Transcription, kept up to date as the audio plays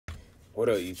What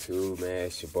up, YouTube, man?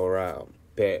 It's your boy Rob.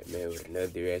 Back, man, with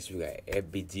another reaction. We got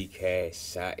FBG Cash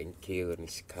shot and killed in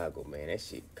Chicago, man. That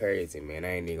shit crazy, man.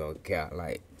 I ain't even gonna count.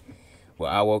 Like, well,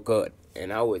 I woke up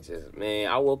and I was just, man,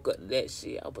 I woke up to that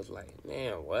shit. I was like,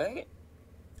 man, what?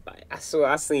 Like, I saw,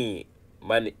 I seen,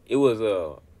 it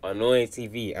was annoying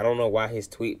TV. I don't know why his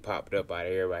tweet popped up out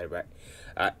of everybody,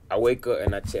 right? I wake up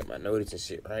and I check my notice and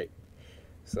shit, right?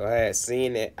 So I had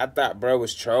seen it. I thought bro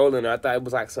was trolling. I thought it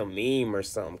was like some meme or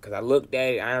something. Cause I looked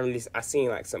at it. I seen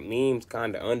like some memes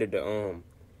kind of under the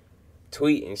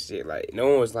tweet and shit. Like no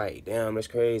one was like, damn, that's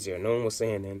crazy, or no one was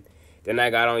saying that. Then I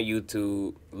got on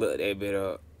YouTube, looked that bit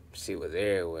up. Shit was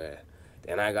everywhere.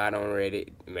 Then I got on Reddit,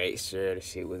 made sure the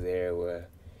shit was everywhere.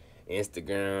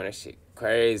 Instagram, that shit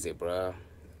crazy, bro.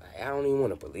 Like I don't even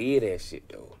want to believe that shit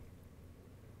though.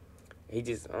 He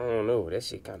just, I don't know, that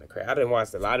shit kind of crazy. I done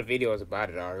watched a lot of videos about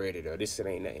it already, though. This shit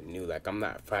ain't nothing new. Like, I'm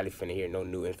not probably finna hear no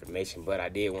new information, but I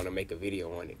did want to make a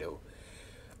video on it, though.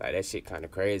 Like, that shit kind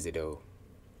of crazy, though.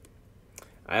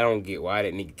 I don't get why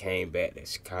that nigga came back to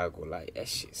Chicago. Like, that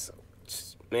shit so,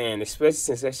 man, especially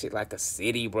since that shit like a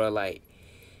city, bro. Like,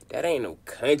 that ain't no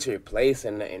country place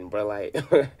or nothing, bro. Like,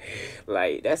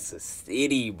 like, that's a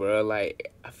city, bro.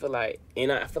 Like, I feel like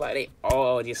they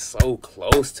all just so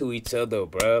close to each other,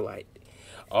 bro. Like,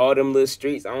 all them little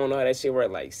streets, I don't know how that shit work,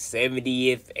 like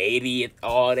 70th, 80th,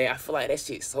 all that. I feel like that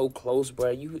shit so close, bro.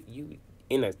 You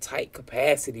in a tight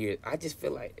capacity. I just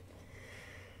feel like,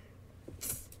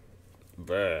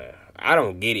 bruh, I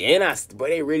don't get it. And but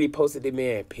they really posted them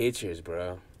in pictures,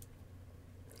 bro.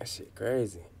 That shit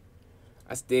crazy.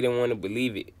 I still didn't want to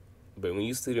believe it. But when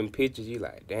you see them pictures, you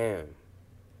like, damn.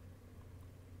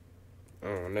 I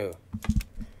don't know.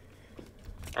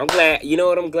 I'm glad, you know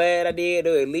what I'm glad I did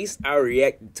though? At least I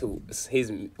reacted to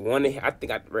his one. I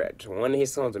think I reacted to one of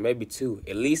his songs or maybe two.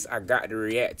 At least I got to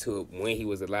react to it when he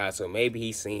was alive, so maybe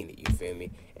he seen it. You feel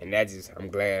me? And that just, I'm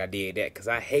glad I did that, cause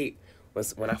I hate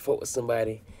when I fuck with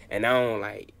somebody and I don't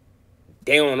like,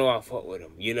 they don't know I fuck with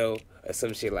them, you know, or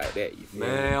some shit like that. You feel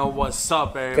Man, me? what's up,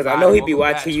 everybody? Cause I know he be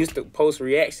watching. He used to post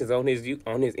reactions on his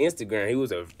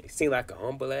Instagram. He seemed like a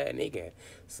humble ass nigga,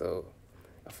 so.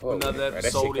 Another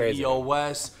episode of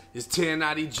EOS. It's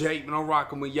 1090 Jake, and I'm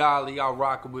rocking with y'all. Y'all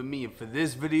rocking with me. And for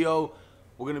this video,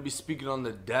 we're gonna be speaking on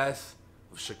the death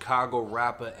of Chicago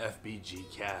rapper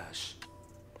FBG Cash.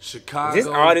 Chicago. This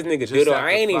all this nigga do though.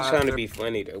 I ain't even trying to be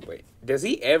funny though, but does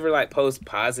he ever like post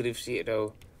positive shit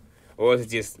though, or is it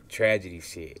just tragedy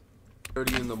shit?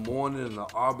 30 in the morning in the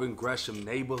Auburn Gresham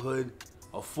neighborhood.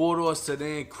 A four-door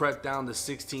sedan crept down the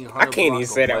 1600 I can't even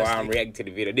say that while I'm reacting to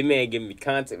the video. This man giving me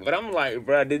content, but I'm like,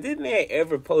 bro, did this man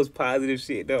ever post positive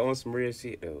shit though on some real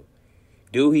shit though?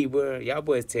 Do he, bro? Y'all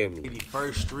boys tell me.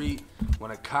 81st Street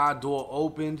when a car door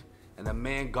opened and a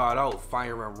man got out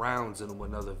firing rounds into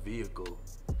another vehicle.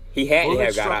 He had to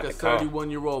have got out the car. Bullets struck a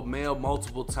 31-year-old male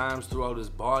multiple times throughout his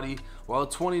body, while a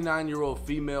 29-year-old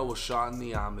female was shot in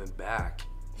the arm and back.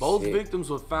 Both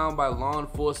victims were found by law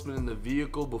enforcement in the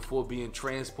vehicle before being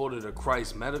transported to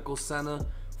Christ Medical Center,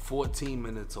 14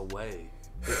 minutes away.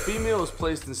 The female was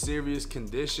placed in serious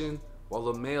condition, while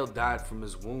the male died from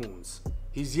his wounds.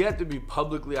 He's yet to be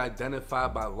publicly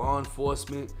identified by law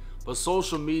enforcement, but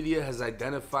social media has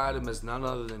identified him as none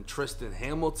other than Tristan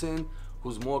Hamilton,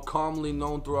 who's more commonly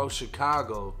known throughout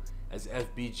Chicago as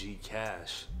FBG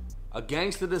Cash. A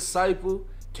gangster disciple,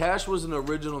 Cash was an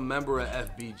original member of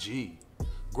FBG.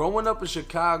 Growing up in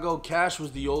Chicago, Cash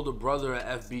was the older brother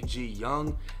of FBG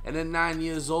Young, and at 9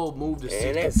 years old moved to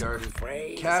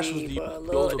 63rd. Cash was the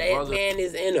older brother. That man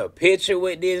is in a picture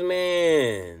with this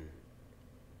man.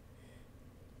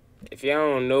 If y'all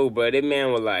don't know, bro, that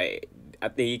man was like, I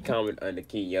think he commented under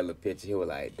Key Yellow picture. He was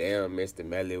like, damn, Mr.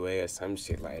 Mellyway or some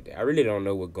shit like that. I really don't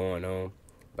know what's going on,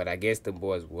 but I guess the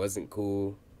boys wasn't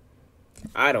cool.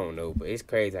 I don't know, but it's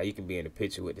crazy how you can be in a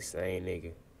picture with the same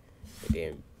nigga, and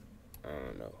then I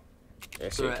don't know.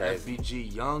 That shit crazy.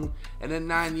 FBG Young, and at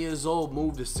 9 years old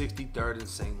moved to 63rd in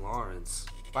St. Lawrence.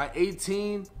 By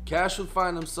 18, Cash would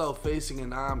find himself facing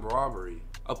an armed robbery.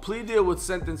 A plea deal would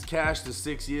sentence Cash to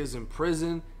 6 years in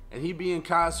prison, and he'd be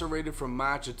incarcerated from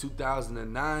March of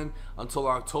 2009 until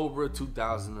October of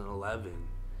 2011.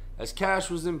 As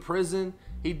Cash was in prison,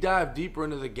 he dived deeper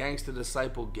into the Gangster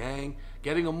Disciple gang,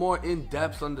 getting a more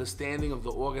in-depth understanding of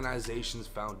the organization's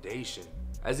foundation.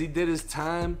 As he did his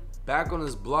time, back on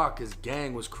his block, his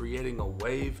gang was creating a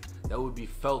wave that would be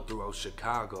felt throughout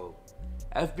Chicago.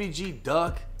 FBG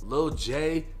Duck, Lil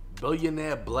J,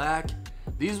 Billionaire Black,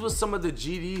 these were some of the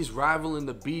GDs rivaling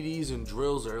the BDs in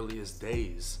Drill's earliest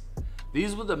days.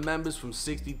 These were the members from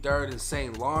 63rd and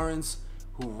St. Lawrence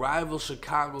who rival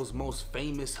Chicago's most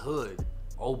famous hood,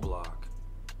 O Block.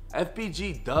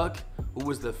 FBG Duck, who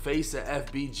was the face of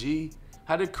FBG,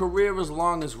 had a career as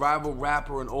long as rival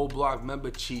rapper and old block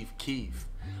member Chief Keef.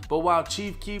 But while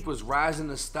Chief Keef was rising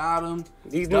to stardom,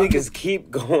 these niggas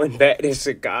keep going back to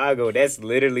Chicago. That's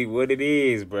literally what it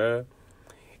is, bruh.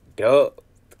 Duck,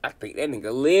 I think that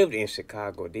nigga lived in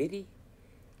Chicago, did he?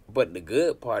 But the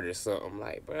good part is something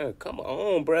like, bruh, come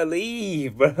on, bruh,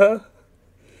 leave, bruh.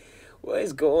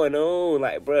 What's going on?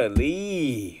 Like, bruh,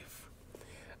 leave.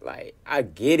 Like, I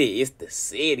get it. It's the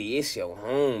city. It's your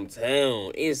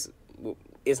hometown.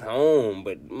 It's home.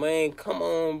 But, man, come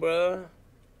on, bruh.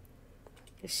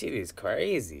 This shit is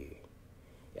crazy.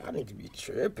 Y'all need to be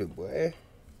tripping, boy.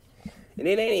 And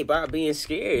it ain't about being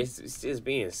scared. It's just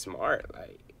being smart.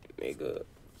 Like, nigga.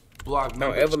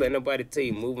 Don't ever let nobody tell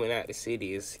you moving out the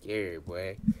city is scary,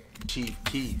 boy. Chief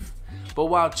Keef. But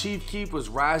while Chief Keef was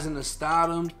rising to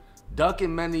stardom, Duck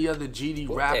and many other GD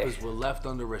rappers were left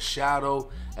under a shadow.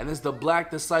 And as the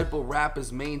Black Disciple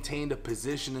rappers maintained a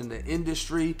position in the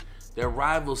industry, their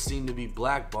rivals seemed to be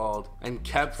blackballed and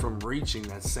kept from reaching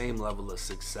that same level of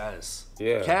success.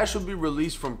 Yeah. Cash would be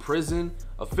released from prison,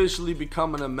 officially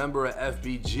becoming a member of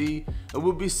FBG, and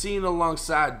would be seen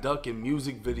alongside Duck in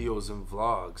music videos and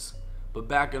vlogs. But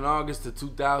back in August of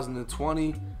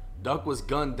 2020, Duck was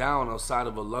gunned down outside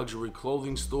of a luxury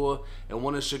clothing store in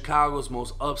one of Chicago's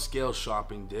most upscale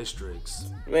shopping districts.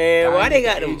 Man, why they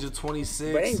got them? Age of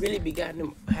 26. But they really be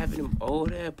having them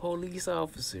old ass police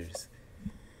officers.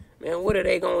 Man, what are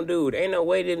they gonna do? There ain't no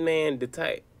way this man the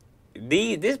type.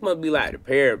 This must be like the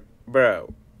pair,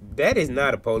 bro. That is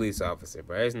not a police officer,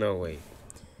 bro. There's no way,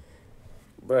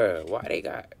 bro. Why they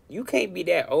got? You can't be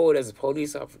that old as a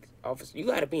police officer. You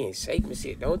gotta be in shape and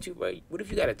shit, don't you, bro? What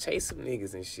if you gotta chase some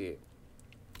niggas and shit?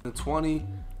 In 20,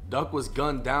 Duck was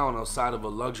gunned down outside of a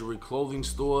luxury clothing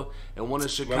store in one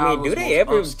of Chicago's do they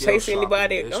ever most chase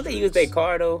anybody? districts. Don't they use their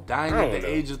car though? Dying at the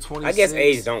age of 26, I guess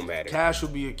age don't matter. Cash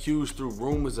would be accused through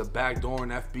rumors of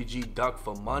backdooring FBG Duck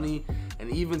for money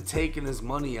and even taking his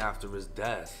money after his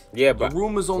death. Yeah, but the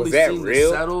rumors only seemed to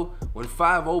settle when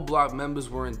 5 O Block members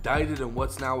were indicted in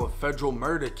what's now a federal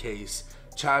murder case,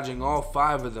 charging all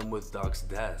 5 of them with Duck's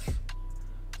death.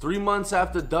 3 months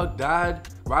after Duck died,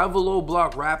 rival O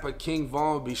Block rapper King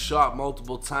Von would be shot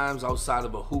multiple times outside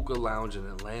of a hookah lounge in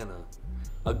Atlanta.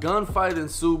 A gunfight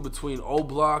ensued between O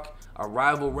Block, a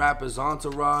rival rapper's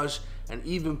entourage, and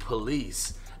even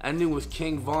police, ending with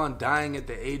King Von dying at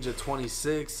the age of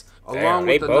 26, along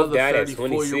with another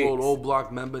 34-year-old O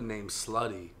Block member named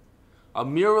SH0T. A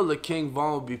mural of King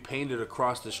Von would be painted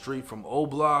across the street from O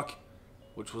Block,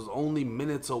 which was only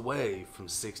minutes away from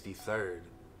 63rd.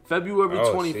 February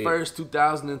 21st,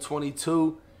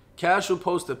 2022, Cash will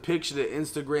post a picture to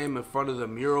Instagram in front of the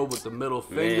mural with the middle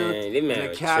finger and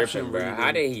a caption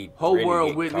reading, "Whole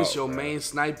world witness your main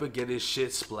sniper get his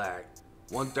shit splat."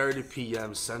 1:30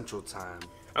 p.m. Central Time.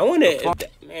 I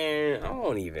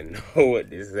don't even know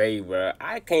what to say, bro.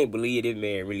 I can't believe this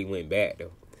man really went back,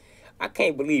 though. I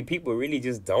can't believe people really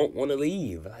just don't want to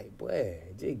leave. Like, boy,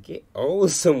 just get on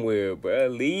somewhere, bro.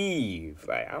 Leave.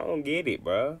 Like, I don't get it,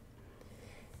 bro.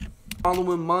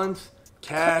 Following month,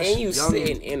 Cash and you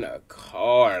sitting in a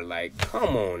car, like,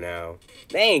 come on now.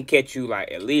 They ain't catch you,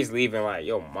 like, at least leaving, like,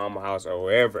 your mama house or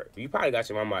wherever. You probably got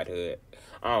your mama out the hood.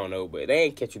 I don't know, but they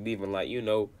ain't catch you leaving, like, you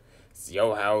know, it's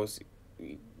your house.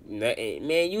 Nothing.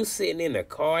 Man, you sitting in a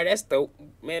car, that's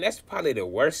probably the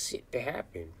worst shit to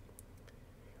happen.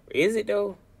 Is it,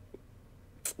 though?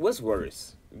 What's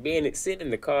worse? Sitting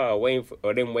in the car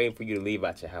or them waiting for you to leave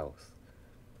out your house?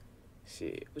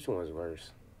 Shit, which one's worse?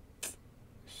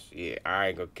 Yeah, I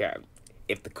ain't gonna cap.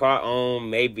 If the car on,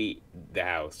 maybe the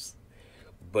house.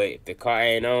 But if the car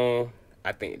ain't on,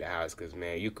 I think the house. Because,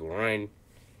 man, you can run.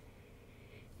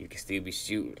 You can still be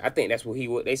shooting. I think that's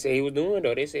what they say he was doing,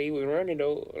 though. They say he was running,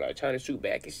 though. Like, trying to shoot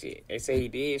back and shit. They say he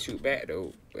did shoot back,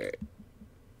 though. But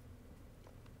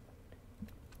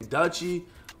Dutchie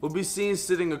will be seen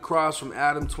sitting across from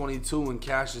Adam 22 in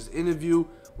Cash's interview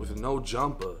with no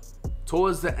jumper.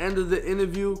 Towards the end of the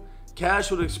interview,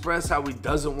 Cash would express how he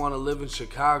doesn't want to live in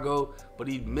Chicago, but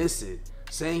he'd miss it,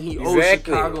 saying he owes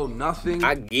Chicago nothing.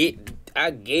 I get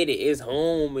it. It's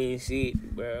home and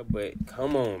shit, bro. But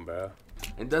come on, bro.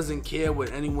 And doesn't care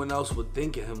what anyone else would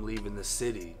think of him leaving the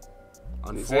city.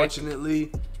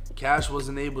 Unfortunately, Cash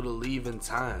wasn't able to leave in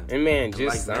time. And man,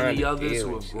 just like many others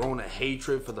who have grown a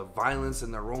hatred for the violence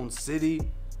in their own city,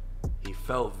 he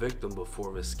fell victim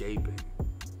before escaping.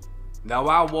 Now,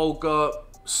 I woke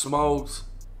up, smoked,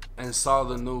 and saw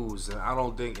the news, and I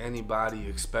don't think anybody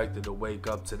expected to wake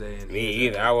up today and me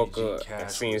either. I woke up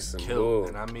and seen some bull.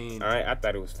 And I mean, I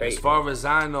thought it was fake. As far as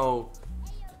I know,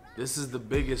 this is the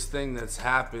biggest thing that's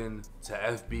happened to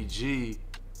FBG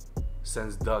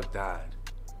since Duck died.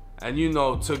 And you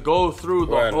know, to go through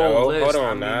the whole list,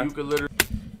 I mean, you could literally...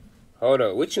 Hold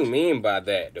up, what you mean by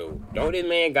that, though? Don't this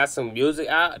man got some music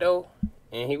out, though?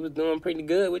 And he was doing pretty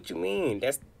good. What you mean?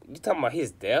 You talking about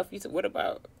his death? You said, what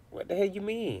the hell you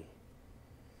mean?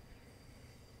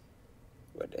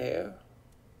 What the hell?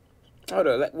 Hold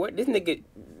up, like, what, this nigga,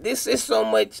 this is so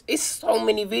much, it's so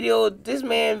many videos. This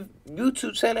man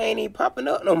YouTube channel ain't even popping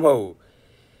up no more.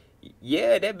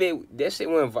 Yeah, that shit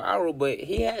went viral, but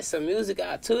he had some music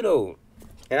out too, though.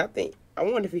 And I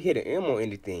wonder if he hit an M on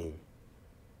anything.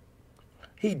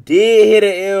 He did hit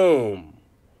an M.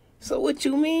 So what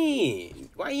you mean?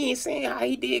 Why you ain't saying how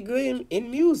he did good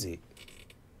in music?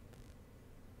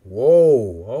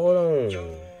 Whoa, hold on.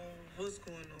 Yo, what's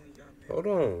going on, y'all? Hold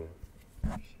on.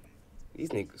 These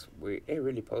niggas weird. They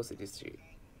really posted this shit.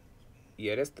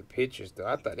 Yeah, that's the pictures, though.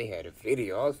 I thought they had a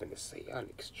video. I was finna say, y'all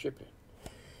niggas tripping.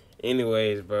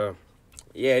 Anyways, bro.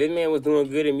 Yeah, this man was doing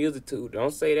good in music, too.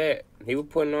 Don't say that. He was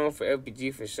putting on for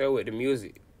FBG for sure with the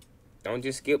music. Don't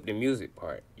just skip the music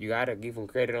part. You gotta give him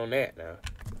credit on that now.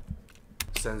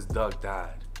 Since Duck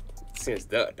died. Since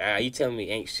Duck died? You telling me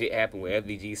ain't shit happened with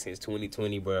FBG since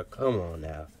 2020, bro? Come on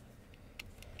now.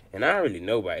 And I don't really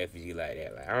know about FBG like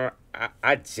that. Like,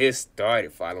 I just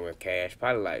started following Cash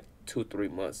probably like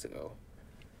 2-3 months ago.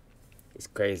 It's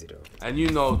crazy, though. And,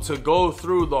 you know, to go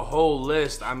through the whole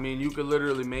list, I mean, you could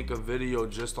literally make a video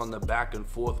just on the back and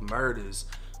forth murders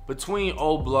between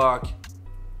O Block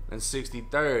and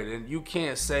 63rd. And you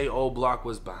can't say O Block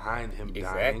was behind him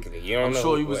dying. Exactly. You don't I'm know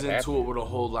sure he was into happened. it with a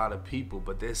whole lot of people.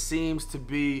 But there seems to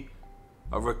be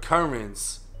a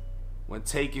recurrence when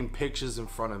taking pictures in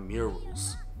front of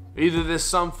murals. Either there's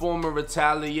some form of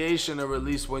retaliation, or at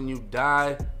least when you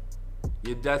die,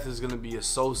 your death is going to be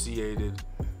associated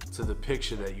to the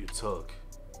picture that you took.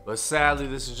 But sadly,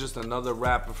 this is just another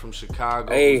rapper from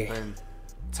Chicago who's been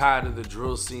tired of the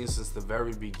drill scene since the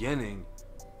very beginning,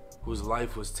 whose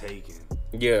life was taken.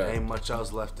 Yeah. Ain't much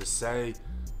else left to say.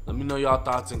 Let me know y'all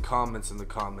thoughts and comments in the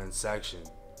comment section.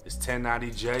 It's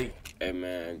 1090 Jake. Hey,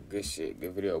 man, good shit,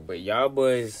 good video. But y'all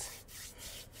boys,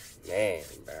 man,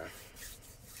 bro.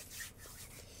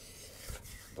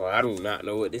 Bro, I do not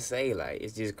know what to say. Like,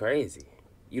 it's just crazy.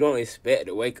 You don't expect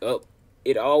to wake up.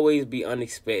 It always be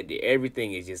unexpected.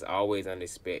 Everything is just always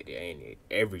unexpected, ain't it?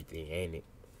 Everything, ain't it?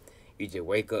 You just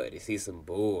wake up to see some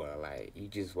bull. Like, you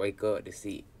just wake up to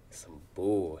see some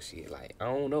bullshit. Like, I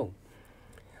don't know.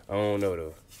 I don't know,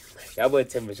 though. Y'all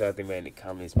boys tell me what y'all think, man, in the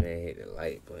comments, man. Hit the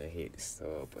like button, hit the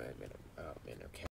sub button, man. I'm out, man. Okay.